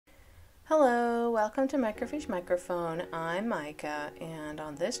welcome to Microfiche Microphone. I'm Micah, and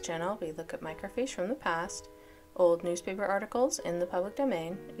on this channel we look at microfiche from the past, old newspaper articles in the public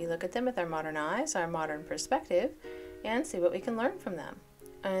domain. We look at them with our modern eyes, our modern perspective, and see what we can learn from them.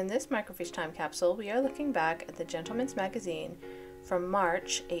 In this microfiche time capsule, we are looking back at the Gentleman's Magazine from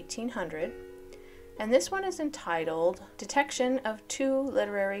March 1800, and this one is entitled Detection of Two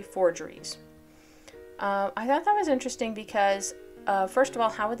Literary Forgeries. I thought that was interesting because first of all,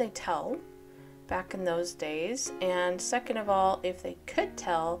 how would they tell back in those days? And second of all, if they could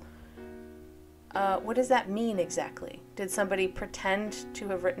tell, what does that mean exactly? Did somebody pretend to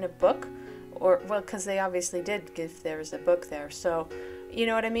have written a book? Or, well, because they obviously did if there was a book there. So, you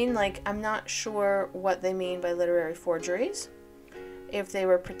know what I mean? Like, I'm not sure what they mean by literary forgeries. If they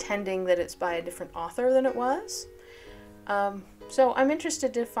were pretending that it's by a different author than it was. So I'm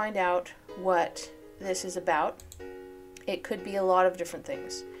interested to find out what this is about. It could be a lot of different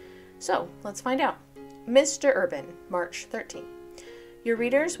things. So, let's find out. Mr. Urban, March 13. Your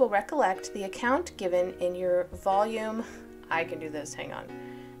readers will recollect the account given in your volume. I can do this, hang on.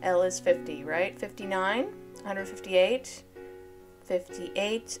 L is 50, right? 59, 158,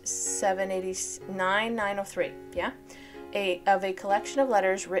 58, 789, 903, yeah? Of a collection of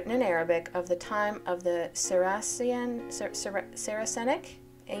letters written in Arabic of the time of the Saracenic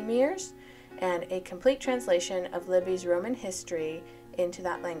emirs, and a complete translation of Libby's Roman history into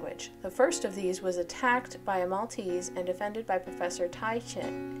that language. The first of these was attacked by a Maltese and defended by Professor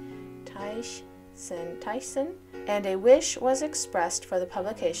Tyson, and a wish was expressed for the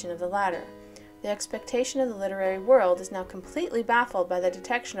publication of the latter. The expectation of the literary world is now completely baffled by the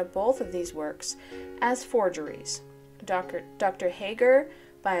detection of both of these works as forgeries. Dr. Hager,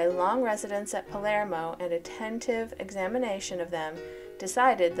 by a long residence at Palermo and attentive examination of them,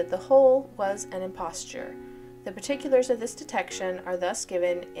 decided that the whole was an imposture. The particulars of this detection are thus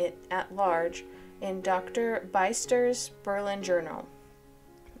given at large in Dr. Beister's Berlin Journal.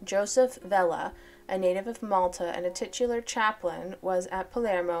 Joseph Vella, a native of Malta and a titular chaplain, was at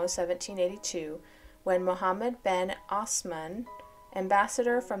Palermo 1782 when Mohammed ben Osman,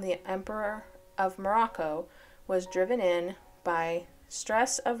 ambassador from the Emperor of Morocco, was driven in by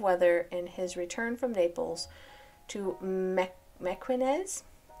stress of weather in his return from Naples to Mequinez.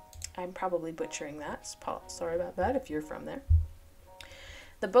 I'm probably butchering that. Sorry about that if you're from there.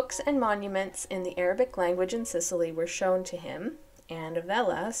 The books and monuments in the Arabic language in Sicily were shown to him, and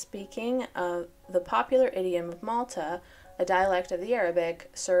Vella, speaking of the popular idiom of Malta, a dialect of the Arabic,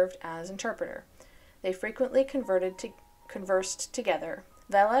 served as interpreter. They frequently conversed together.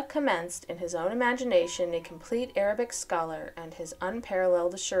 Vella commenced in his own imagination a complete Arabic scholar, and his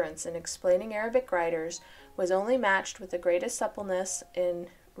unparalleled assurance in explaining Arabic writers was only matched with the greatest suppleness in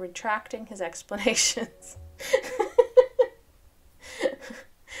retracting his explanations.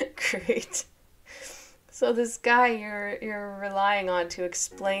 Great. So this guy you're relying on to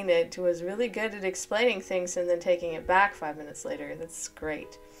explain it was really good at explaining things and then taking it back 5 minutes later. That's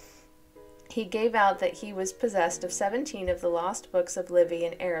great. He gave out that he was possessed of 17 of the lost books of Livy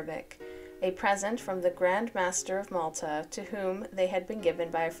in Arabic, a present from the Grand Master of Malta, to whom they had been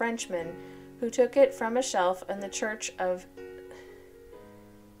given by a Frenchman, who took it from a shelf in the church of,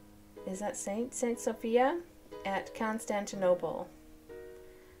 is that Saint Sophia? At Constantinople.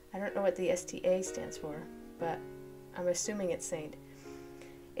 I don't know what the STA stands for, but I'm assuming it's Saint.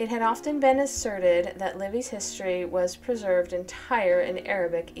 It had often been asserted that Livy's history was preserved entire in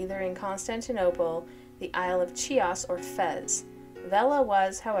Arabic, either in Constantinople, the Isle of Chios, or Fez. Vella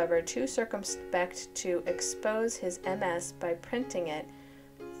was, however, too circumspect to expose his MS by printing it,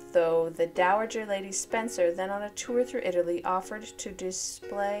 though the Dowager Lady Spencer, then on a tour through Italy, offered to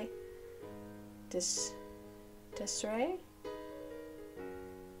display the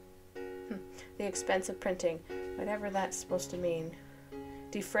expense of printing, whatever that's supposed to mean.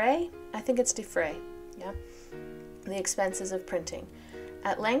 Defray? I think it's defray, yeah. The expenses of printing.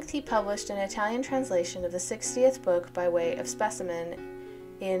 At length he published an Italian translation of the 60th book by way of specimen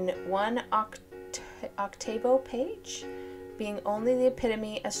in one octavo page, being only the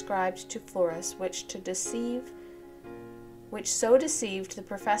epitome ascribed to Florus, which so deceived the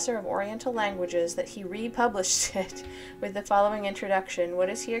professor of Oriental languages that he republished it with the following introduction. What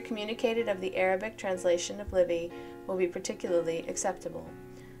is here communicated of the Arabic translation of Livy will be particularly acceptable.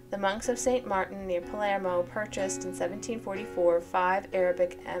 The monks of St. Martin near Palermo purchased in 1744 5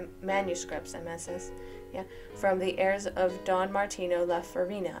 Arabic manuscripts, MSS, from the heirs of Don Martino La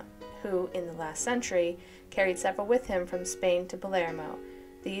Farina, who, in the last century, carried several with him from Spain to Palermo.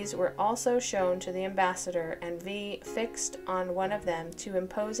 These were also shown to the ambassador, and V fixed on one of them to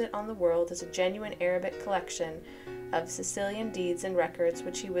impose it on the world as a genuine Arabic collection of Sicilian deeds and records,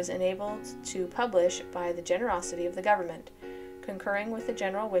 which he was enabled to publish by the generosity of the government, concurring with the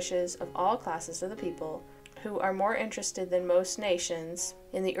general wishes of all classes of the people, who are more interested than most nations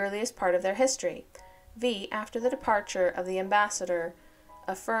in the earliest part of their history. V, after the departure of the ambassador,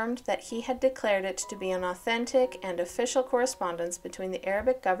 affirmed that he had declared it to be an authentic and official correspondence between the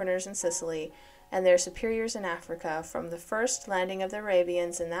Arabic governors in Sicily and their superiors in Africa from the first landing of the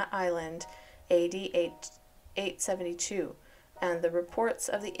Arabians in that island, A.D. 872, and the reports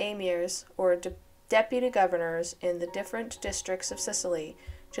of the emirs or deputy governors in the different districts of Sicily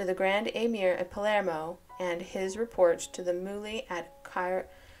to the Grand Emir at Palermo, and his report to the Muli at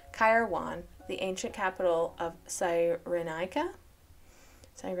Kairouan, the ancient capital of Cyrenaica,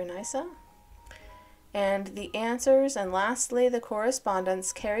 and the answers, and lastly the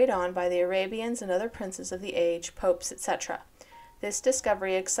correspondence carried on by the Arabians and other princes of the age, popes, etc. This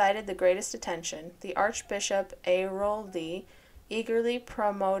discovery excited the greatest attention. The Archbishop Airoldi eagerly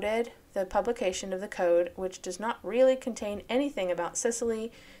promoted the publication of the code, which does not really contain anything about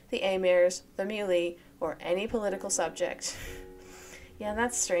Sicily, the emirs, the Muli, or any political subject. Yeah,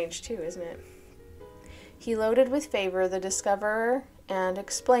 that's strange too, isn't it? He loaded with favor the discoverer and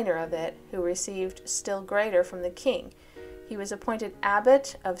explainer of it, who received still greater from the king. He was appointed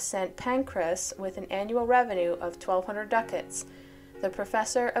abbot of St. Pancras with an annual revenue of 1,200 ducats, the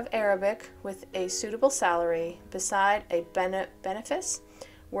professor of Arabic with a suitable salary, beside a benefice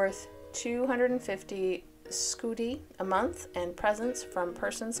worth 250 scudi a month, and presents from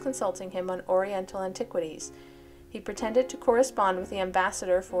persons consulting him on Oriental antiquities. He pretended to correspond with the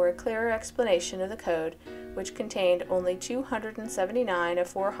ambassador for a clearer explanation of the code, which contained only 279 of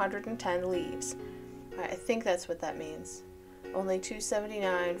 410 leaves. I think that's what that means. Only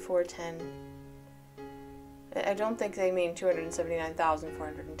 279, 410. I don't think they mean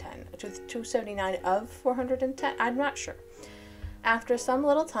 279,410. 279 of 410? I'm not sure. After some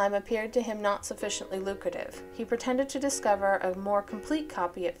little time appeared to him not sufficiently lucrative. He pretended to discover a more complete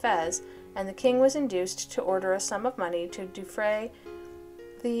copy at Fez, and the king was induced to order a sum of money to defray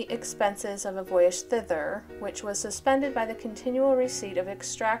the expenses of a voyage thither, which was suspended by the continual receipt of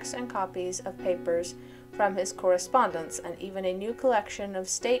extracts and copies of papers from his correspondence, and even a new collection of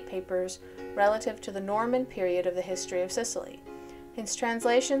state papers relative to the Norman period of the history of Sicily. His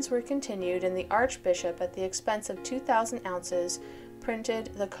translations were continued, and the archbishop, at the expense of 2,000 ounces,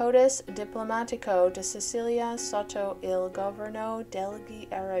 printed the Codis Diplomatico de Sicilia sotto il governo degli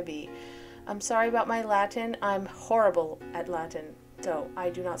Arabi. I'm sorry about my Latin. I'm horrible at Latin, so I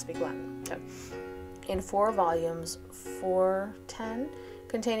do not speak Latin. So, in 4 volumes, 410,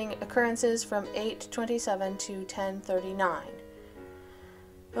 containing occurrences from 827 to 1039.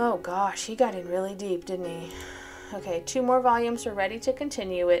 Oh gosh, he got in really deep, didn't he? Okay, 2 more volumes were ready to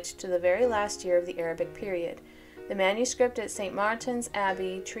continue it to the very last year of the Arabic period. The manuscript at St. Martin's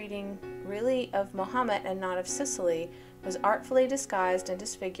Abbey, treating really of Mohammed and not of Sicily, was artfully disguised and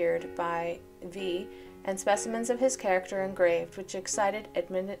disfigured by V, and specimens of his character engraved, which excited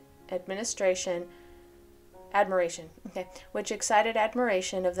admiration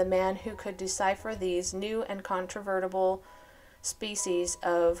of the man who could decipher these new and controvertible species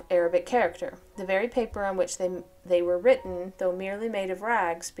of Arabic character. The very paper on which they were written, though merely made of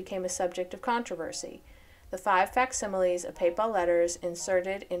rags, became a subject of controversy. The 5 facsimiles of papal letters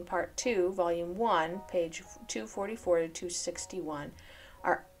inserted in Part 2, Volume 1, page 244 to 261,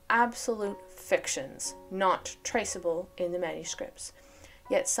 are absolute fictions, not traceable in the manuscripts.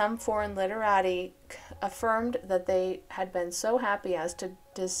 Yet some foreign literati affirmed that they had been so happy as to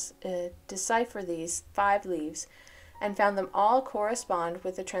decipher these 5 leaves, and found them all correspond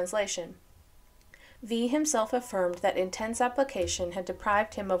with the translation. V himself affirmed that intense application had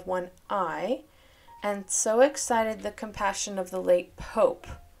deprived him of one eye, and so excited the compassion of the late Pope.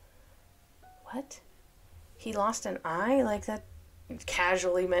 What? He lost an eye? Like that?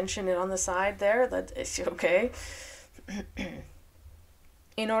 Casually mention it on the side there? That is okay.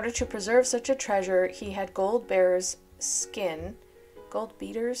 In order to preserve such a treasure, he had gold beater's skin,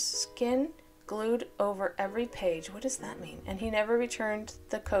 glued over every page. What does that mean? And he never returned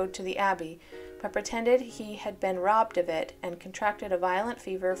the code to the abbey, but pretended he had been robbed of it, and contracted a violent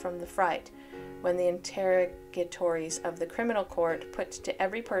fever from the fright, when the interrogatories of the criminal court, put to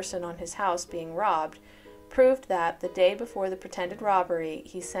every person on his house being robbed, proved that, the day before the pretended robbery,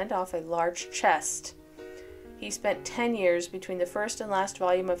 he sent off a large chest. He spent 10 years between the first and last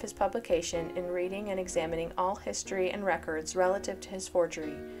volume of his publication in reading and examining all history and records relative to his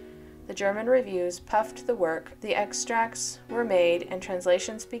forgery. The German reviews puffed the work, the extracts were made, and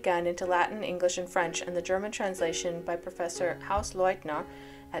translations begun into Latin, English, and French, and the German translation by Professor Hausleutner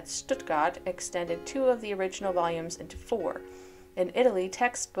at Stuttgart extended 2 of the original volumes into 4. In Italy,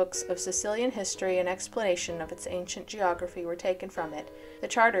 textbooks of Sicilian history and explanation of its ancient geography were taken from it. The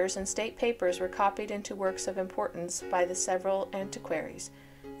charters and state papers were copied into works of importance by the several antiquaries.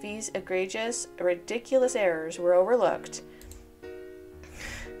 These egregious, ridiculous errors were overlooked.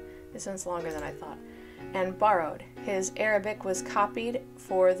 This one's longer than I thought. And borrowed. His Arabic was copied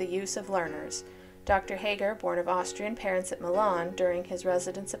for the use of learners. Dr. Hager, born of Austrian parents at Milan during his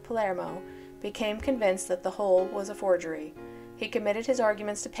residence at Palermo, became convinced that the whole was a forgery. He committed his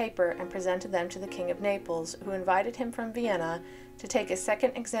arguments to paper and presented them to the King of Naples, who invited him from Vienna to take a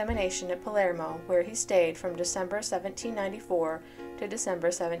second examination at Palermo, where he stayed from December 1794 to December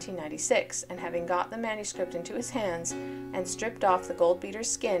 1796, and having got the manuscript into his hands and stripped off the gold-beater's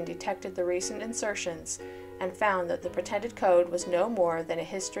skin, detected the recent insertions and found that the pretended code was no more than a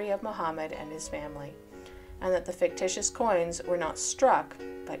history of Muhammad and his family, and that the fictitious coins were not struck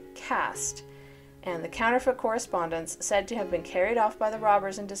but cast, and the counterfeit correspondence said to have been carried off by the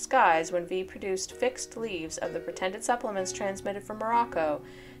robbers in disguise. When V produced fixed leaves of the pretended supplements transmitted from Morocco,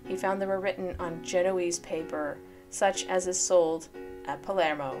 he found they were written on Genoese paper, such as is sold at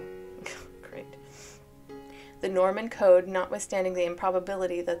Palermo. Great. The Norman Code, notwithstanding the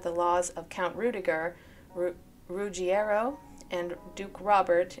improbability that the laws of Count Rudiger, Ruggiero, and Duke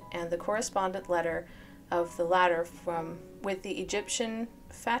Robert, and the correspondent letter of the latter with the Egyptian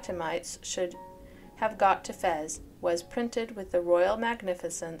Fatimites should have got to Fez, was printed with the royal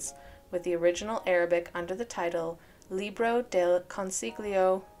magnificence, with the original Arabic under the title Libro del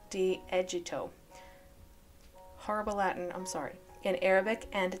Consiglio di Egitto. Horrible Latin, I'm sorry. In Arabic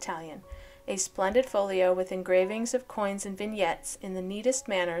and Italian. A splendid folio with engravings of coins and vignettes in the neatest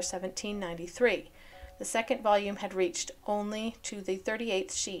manner, 1793. The second volume had reached only to the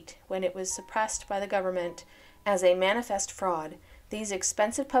 38th sheet, when it was suppressed by the government as a manifest fraud. These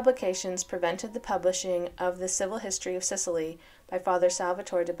expensive publications prevented the publishing of the Civil History of Sicily by Father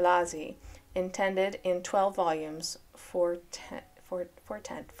Salvatore de Blasi, intended in 12 volumes, for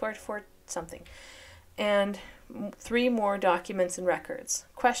something, and 3 more documents and records.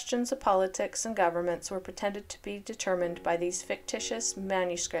 Questions of politics and governments were pretended to be determined by these fictitious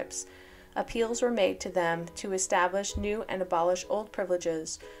manuscripts. Appeals were made to them to establish new and abolish old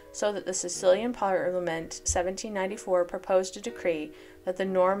privileges, so that the Sicilian Parliament 1794 proposed a decree that the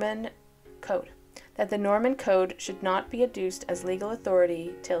Norman Code should not be adduced as legal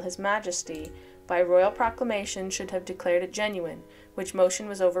authority till His Majesty by royal proclamation should have declared it genuine, which motion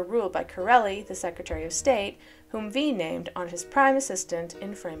was overruled by Corelli, the Secretary of State, whom V named on his prime assistant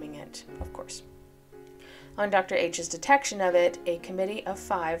in framing it, of course. On Dr. H's detection of it, a committee of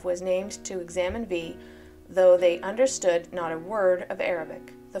 5 was named to examine V, though they understood not a word of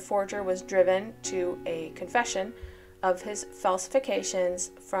Arabic. The forger was driven to a confession of his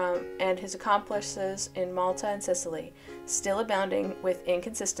falsifications and his accomplices in Malta and Sicily, still abounding with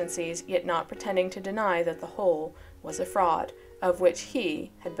inconsistencies, yet not pretending to deny that the whole was a fraud, of which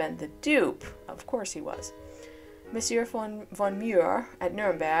he had been the dupe. Of course he was. Monsieur von Muir at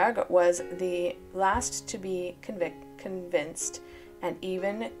Nuremberg was the last to be convinced, and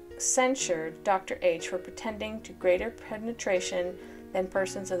even censured Dr. H for pretending to greater penetration than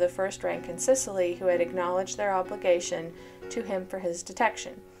persons of the first rank in Sicily who had acknowledged their obligation to him for his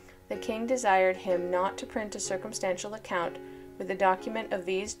detection. The king desired him not to print a circumstantial account with the document of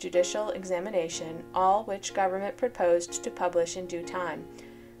V's judicial examination, all which government proposed to publish in due time,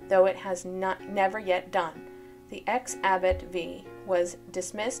 though it has never yet done. The ex-abbot V was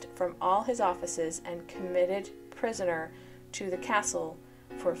dismissed from all his offices and committed prisoner to the castle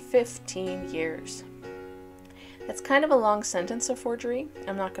for 15 years. That's kind of a long sentence of forgery,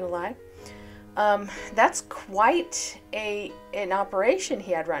 I'm not going to lie. That's quite an operation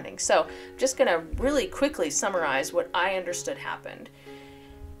he had running. So I'm just going to really quickly summarize what I understood happened.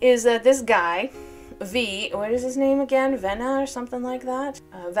 Is that this guy, V, what is his name again? Venna or something like that?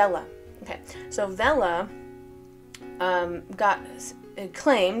 Vella. Okay, so Vella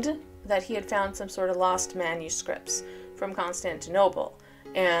claimed that he had found some sort of lost manuscripts from Constantinople,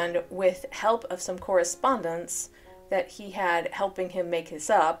 and with help of some correspondence that he had helping him make this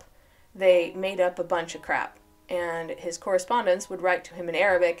up, they made up a bunch of crap. And his correspondents would write to him in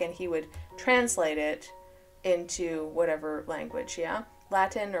Arabic, and he would translate it into whatever language, yeah?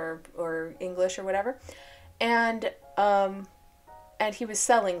 Latin or English or whatever. And he was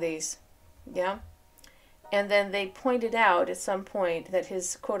selling these, yeah? And then they pointed out at some point that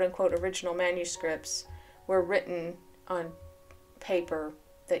his quote-unquote original manuscripts were written on paper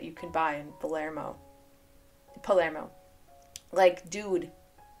that you can buy in Palermo. Like, dude,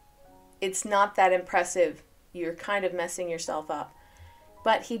 it's not that impressive. You're kind of messing yourself up.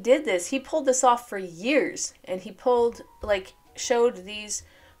 But he did this. He pulled this off for years, and he pulled, like, showed these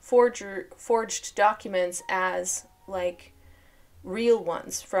forged documents as, like, real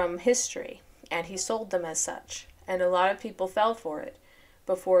ones from history, and he sold them as such. And a lot of people fell for it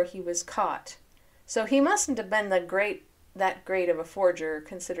before he was caught. So he mustn't have been that great of a forger,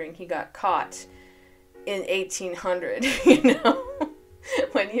 considering he got caught in 1800, you know?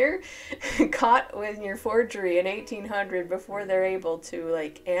 When you're caught with your forgery in 1800 before they're able to,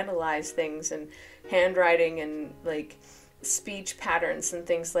 like, analyze things and handwriting and, like, speech patterns and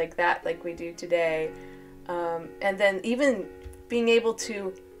things like that, like we do today, and then even being able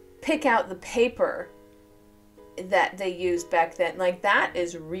to pick out the paper that they used back then, like, that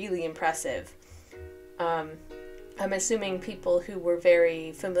is really impressive. I'm assuming people who were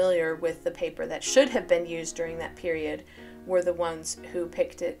very familiar with the paper that should have been used during that period were the ones who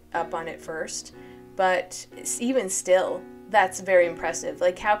picked it up on it first. But even still, that's very impressive.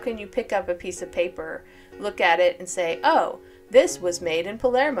 Like, how can you pick up a piece of paper, look at it, and say, oh, this was made in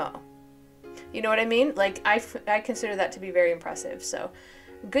Palermo? You know what I mean? Like, I consider that to be very impressive. So,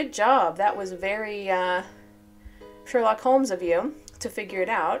 good job. That was very Sherlock Holmes of you to figure it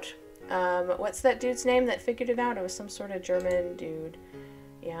out. What's that dude's name that figured it out? It was some sort of German dude.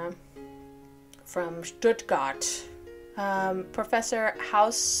 Yeah. From Stuttgart. Professor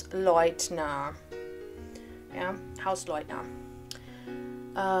Hausleutner. Yeah, Hausleutner.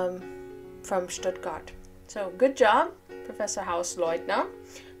 From Stuttgart. So, good job, Professor Hausleutner,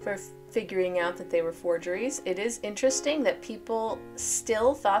 for figuring out that they were forgeries. It is interesting that people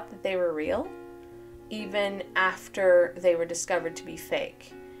still thought that they were real, even after they were discovered to be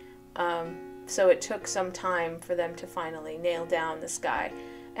fake. So it took some time for them to finally nail down this guy.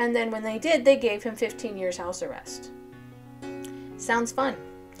 And then when they did, they gave him 15 years house arrest. Sounds fun.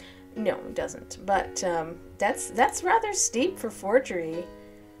 No, it doesn't. But that's rather steep for forgery.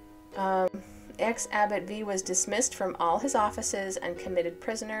 Ex-Abbot V was dismissed from all his offices and committed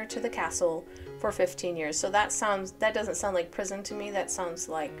prisoner to the castle for 15 years. So that doesn't sound like prison to me. That sounds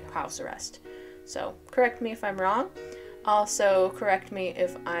like house arrest. So correct me if I'm wrong. Also correct me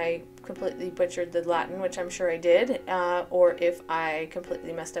if I completely butchered the Latin, which I'm sure I did, or if I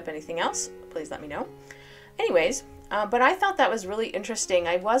completely messed up anything else. Please let me know. Anyways, but I thought that was really interesting.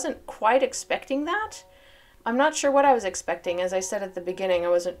 I wasn't quite expecting that. I'm not sure what I was expecting. As I said at the beginning, I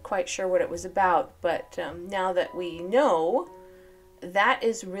wasn't quite sure what it was about. But now that we know, that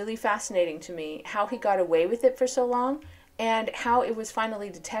is really fascinating to me. How he got away with it for so long and how it was finally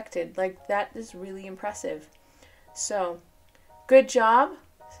detected. Like, that is really impressive. So, good job,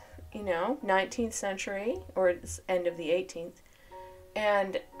 19th century, or end of the 18th.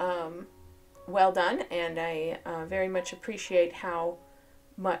 And well done. And I very much appreciate how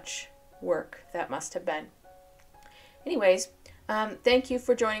much work that must have been. Anyways, thank you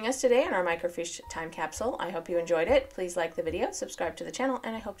for joining us today on our Microfiche time capsule. I hope you enjoyed it. Please like the video, subscribe to the channel,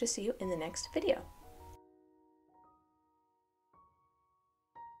 and I hope to see you in the next video.